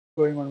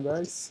Going on,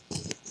 guys.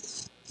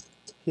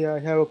 Here I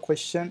have a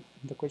question.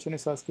 The question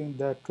is asking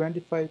the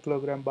 25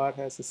 kilogram bar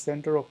has a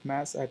center of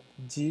mass at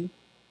G.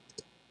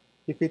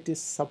 If it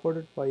is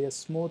supported by a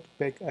smooth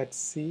peg at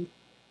C,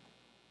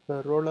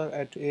 the roller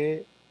at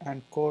A,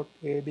 and chord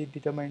AB,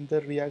 determine the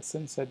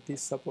reactions at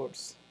these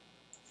supports.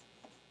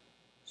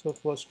 So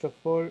first of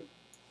all,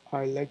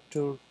 I like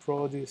to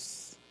draw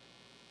this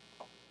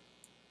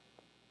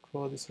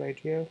right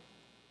here.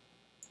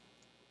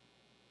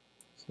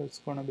 So it's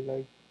gonna be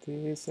like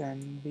this,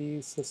 and B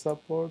is the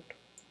support,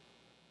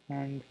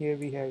 and here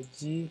we have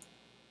G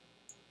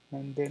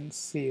and then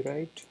C,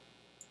 right?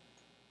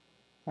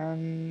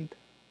 And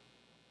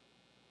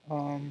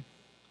um,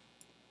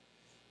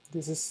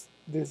 this is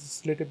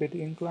little bit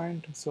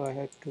inclined, so I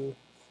had to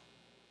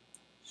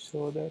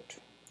show that.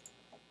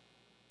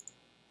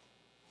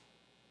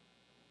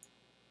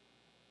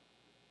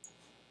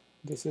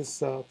 This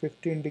is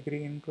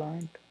 15-degree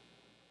inclined,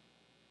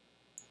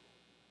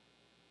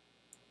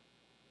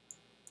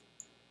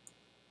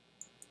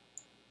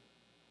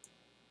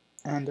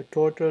 and the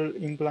total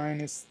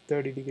incline is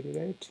 30 degree,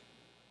 right?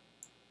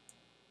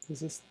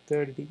 This is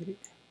 30 degree.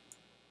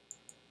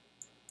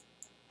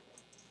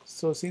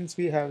 So since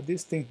we have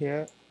this thing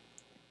here,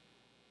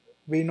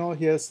 we know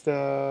here's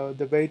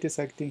the weight is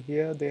acting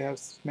here. They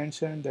have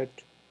mentioned that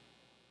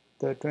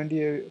the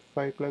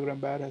 25 kilogram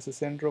bar has a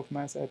center of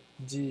mass at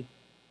G.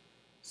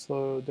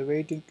 So the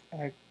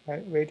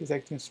weight is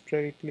acting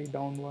straightly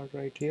downward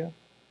right here,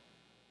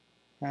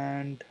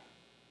 and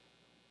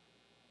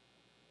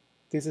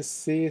this is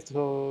C.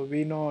 So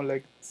we know,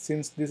 like,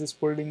 since this is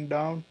pulling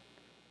down,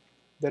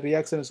 the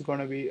reaction is going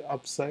to be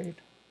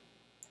upside,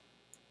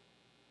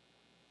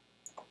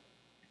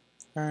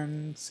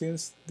 and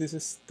since this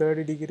is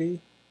 30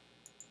 degree,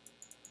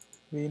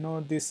 we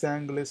know this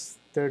angle is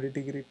 30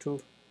 degree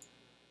too.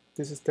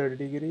 This is 30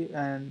 degree,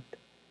 and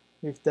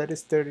if that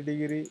is 30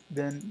 degree,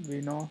 then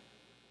we know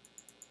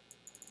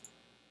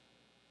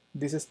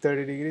this is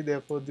 30 degree,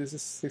 therefore this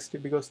is 60,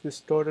 because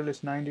this total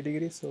is 90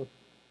 degrees, so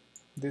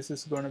this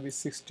is going to be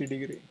 60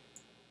 degree.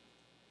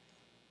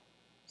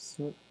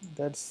 So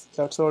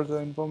that's all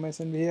the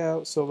information we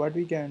have. So what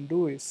we can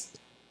do is,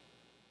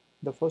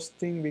 the first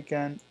thing we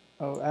can,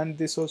 and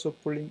this also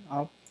pulling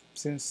up,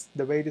 since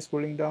the weight is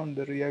pulling down,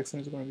 the reaction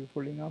is going to be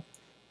pulling up,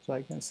 so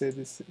I can say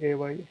this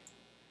AY,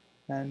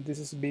 and this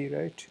is B,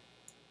 right?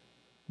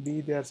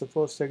 B, they are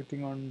supposed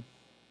acting on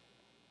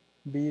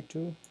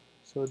B2,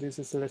 so this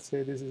is, let's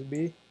say this is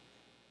B.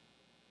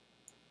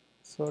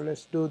 So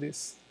let's do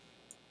this.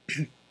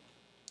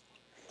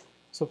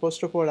 So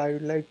first of all, I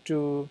would like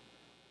to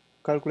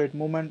calculate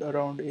moment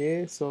around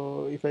A.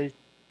 So if I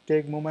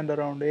take moment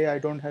around A, I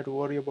don't have to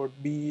worry about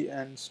B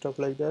and stuff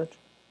like that.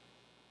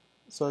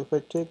 So if I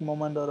take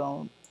moment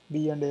around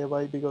B and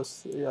AY,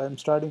 because I'm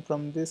starting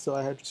from this, so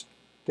I have to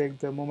take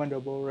the moment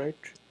above, right?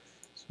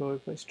 So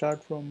if I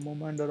start from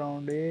moment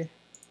around A,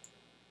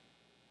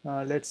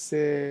 let's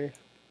say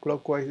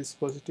clockwise is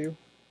positive,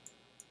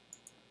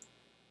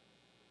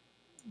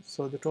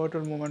 so the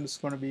total moment is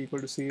going to be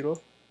equal to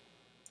 0.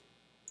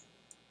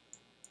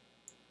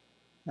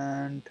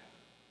 And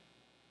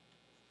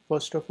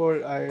first of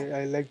all,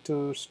 I like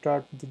to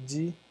start with the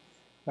G.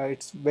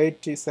 Its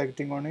weight is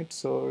acting on it,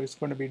 so it's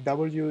going to be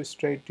W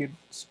straight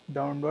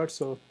downward.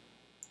 So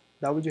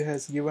W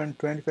has given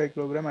 25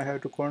 kilogram. I have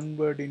to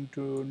convert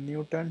into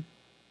Newton.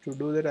 To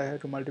do that, I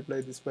have to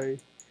multiply this by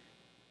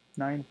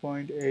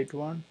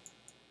 9.81.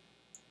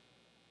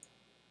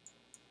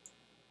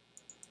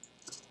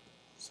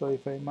 So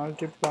if I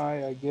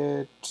multiply, I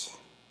get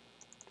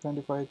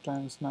 25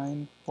 times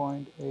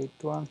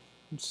 9.81.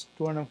 It's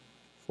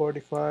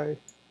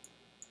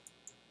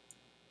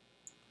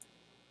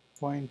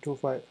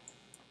 245.25.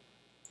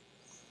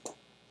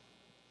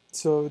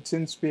 So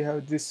since we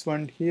have this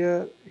one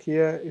here,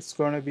 it's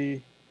going to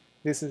be,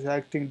 this is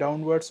acting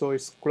downward, so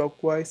it's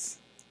clockwise.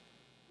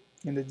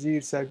 In the G,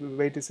 its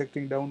weight is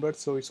acting downward,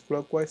 so it's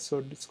clockwise,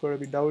 so it's going to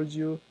be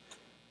W,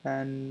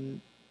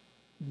 and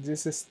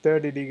this is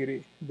 30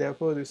 degree,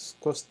 therefore this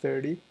cos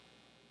 30,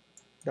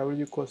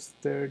 W cos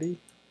 30,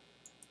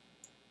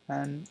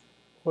 and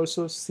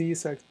also C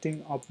is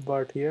acting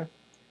upward here,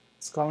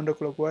 it's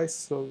counterclockwise,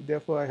 so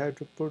therefore I have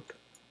to put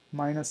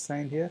minus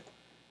sign here,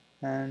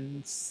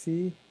 and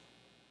C,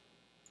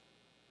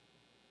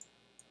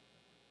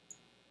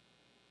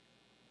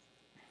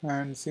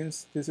 and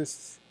since this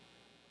is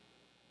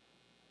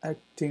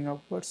acting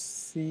upwards,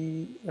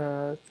 C,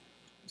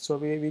 so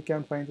we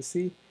can find the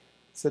C.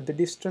 So the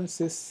distance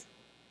is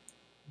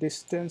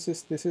this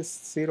is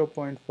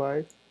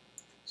 0.5,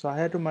 so I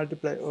had to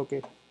multiply,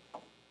 okay,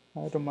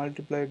 I have to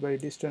multiply by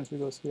distance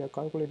because we are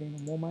calculating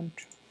the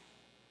moment.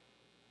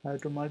 I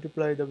have to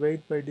multiply the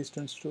weight by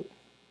distance too.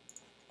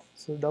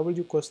 So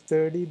W cos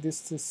 30,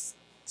 this is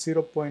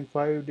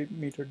 0.5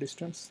 meter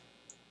distance.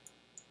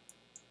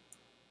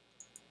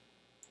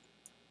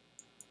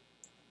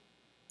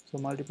 So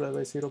multiply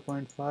by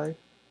 0.5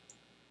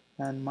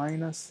 and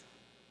minus,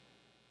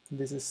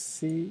 this is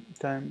C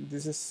time,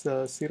 this is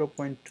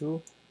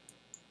 0.2.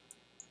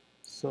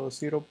 So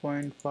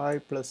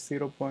 0.5 plus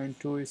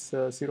 0.2 is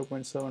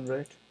 0.7,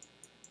 right?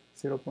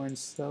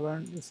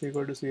 0.7 is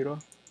equal to 0.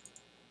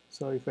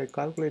 So if I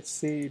calculate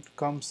C, it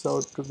comes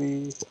out to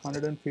be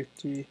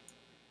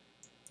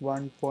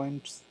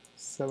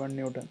 151.7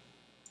 Newton.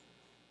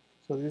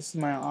 So this is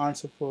my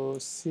answer for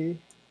C.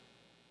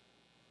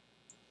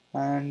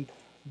 And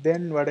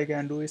then what I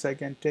can do is I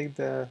can take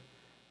the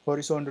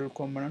horizontal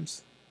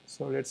components.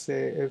 So let's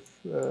say f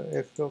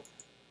of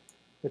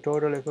the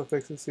total f of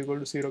x is equal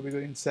to 0,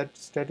 because in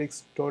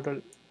statics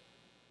total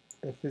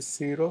f is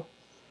 0.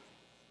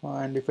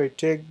 And if I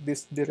take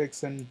this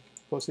direction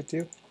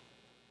positive,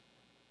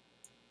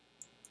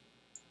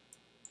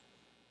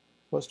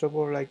 first of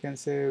all I can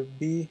say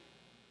b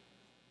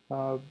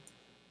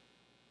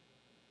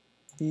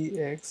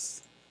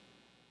bx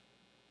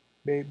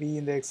b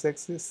in the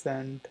x-axis,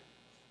 and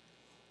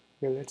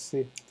okay, let's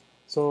see.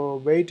 So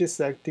weight is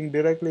acting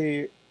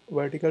directly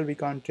vertical, we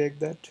can't take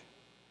that.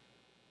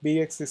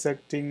 Bx is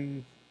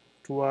acting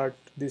toward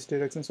this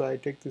direction, so I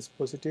take this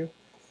positive.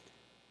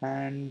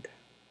 And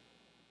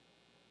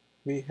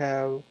we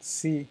have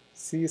C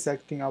is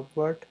acting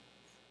upward,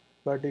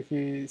 but if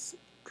we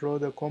draw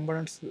the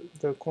components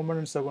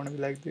are going to be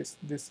like this.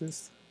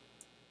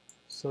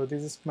 So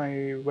this is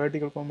my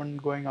vertical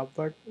component going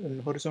upward,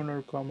 and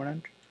horizontal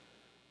component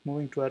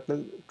moving toward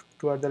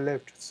the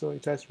left, so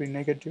it has to be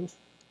negative.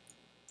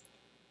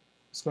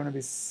 It's going to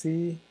be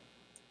C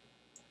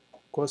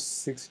cos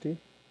 60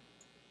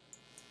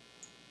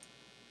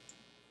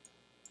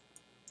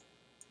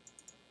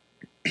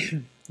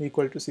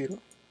 equal to 0.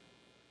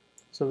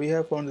 So we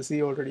have found the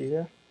C already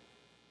here.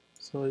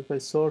 So if I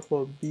solve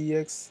for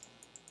bx,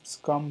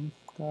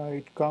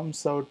 it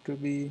comes out to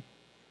be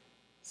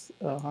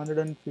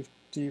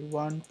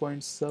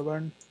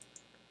 151.7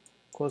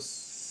 cos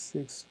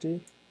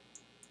 60.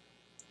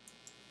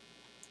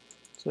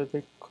 So if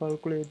I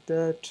calculate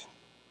that,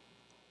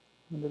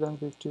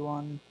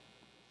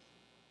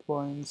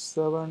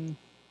 151.7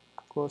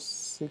 cos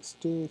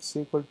 60, it's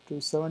equal to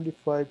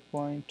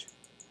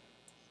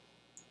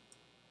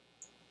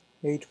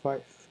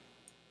 75.85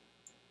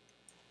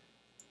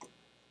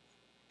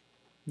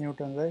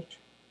 Newton, right?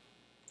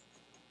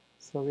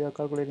 So we are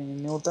calculating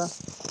in Newton,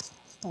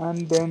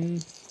 and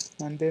then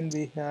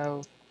we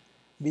have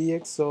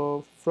bx.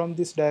 So from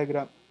this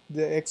diagram,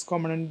 the x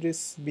component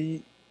is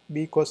b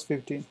cos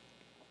 15.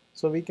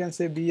 So we can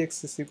say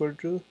bx is equal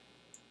to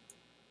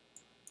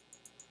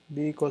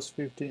b cos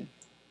 15.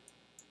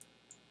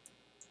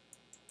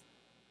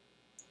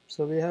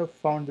 So we have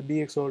found the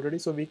bx already,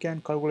 so we can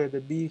calculate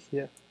the b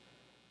here.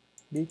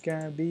 B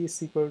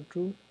is equal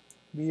to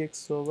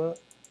bx over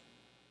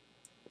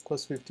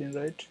cos 15,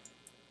 right?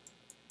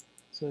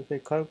 So if I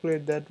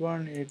calculate that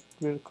one, it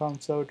will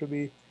comes out to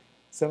be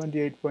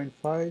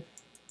 78.5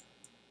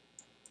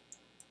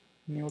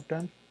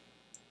 Newton.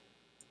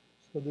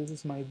 So this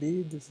is my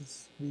b, this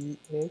is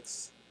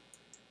bx,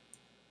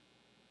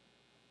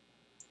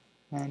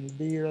 and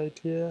b right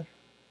here.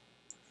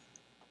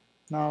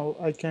 Now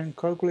I can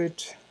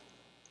calculate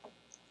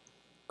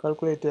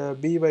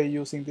by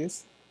using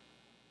this,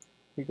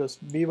 because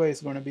by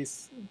is going to be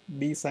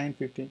b sine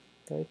 15,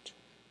 right?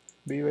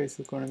 By is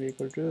going to be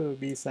equal to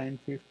b sine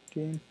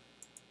 15.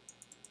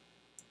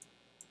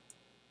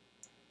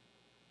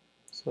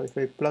 So if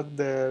I plug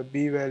the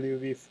b value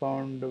we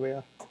found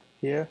where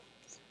here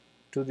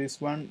to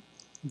this one,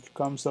 it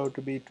comes out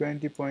to be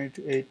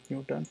 20.8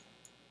 Newton.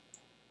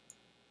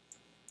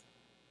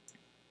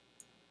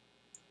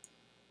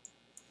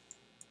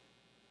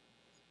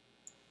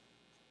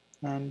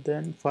 And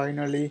then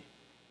finally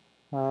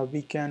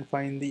we can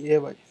find the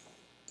AY.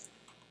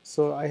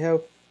 So I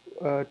have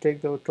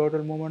take the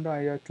total moment,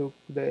 I have took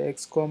the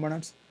x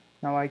components.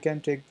 Now I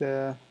can take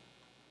the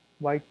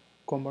y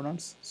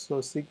components.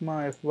 So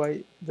sigma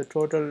Fy, the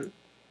total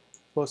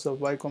force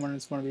of y component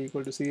is going to be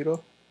equal to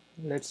 0.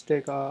 Let's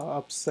take our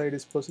upside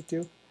is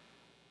positive.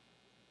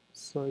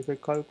 So if I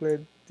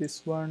calculate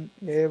this one,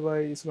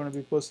 AY is going to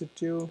be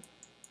positive,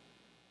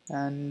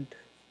 and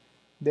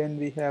then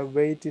we have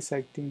weight is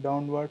acting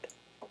downward.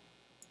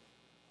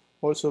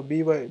 Also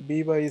by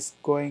is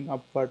going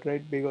upward,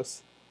 right?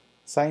 Because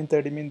sine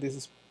 30 means this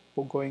is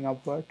going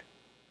upward.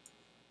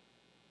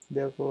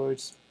 Therefore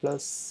it's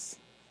plus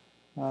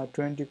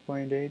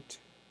 20.8,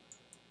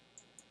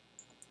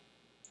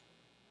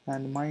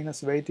 and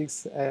minus weight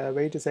is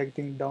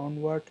acting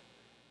downward.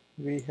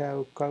 We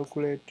have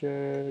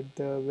calculated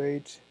the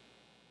weight.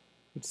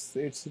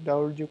 It's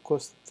W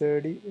cos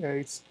 30.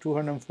 It's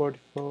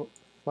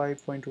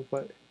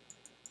 245.25.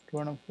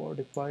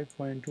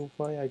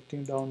 245.25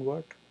 acting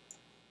downward,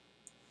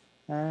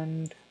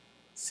 and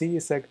C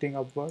is acting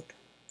upward,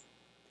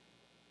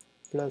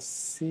 plus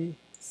C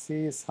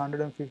is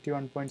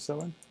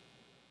 151.7,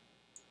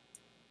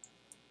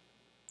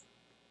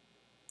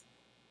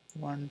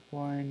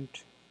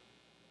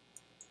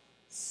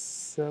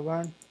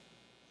 1.7,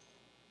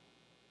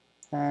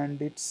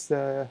 and it's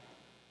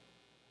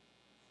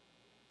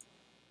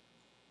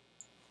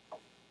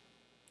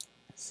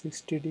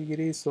 60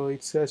 degrees, so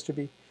it has to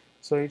be,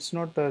 so it's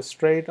not a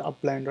straight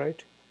up line,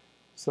 right?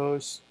 So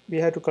we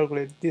have to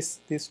calculate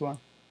this one.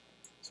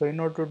 So in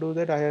order to do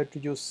that, I have to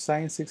use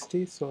sine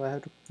 60. So I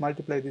have to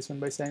multiply this one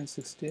by sine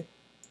 60.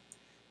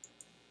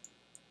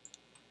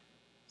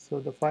 So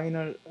the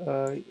final,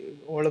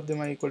 all of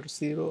them are equal to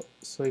 0.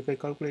 So if I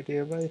calculate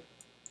AY,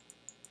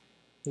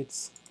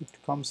 it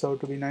comes out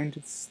to be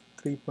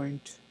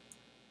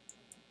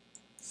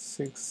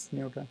 93.6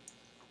 Newton.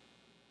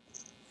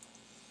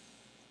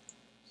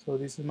 So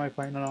this is my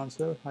final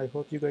answer. I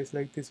hope you guys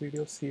like this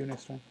video. See you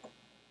next time.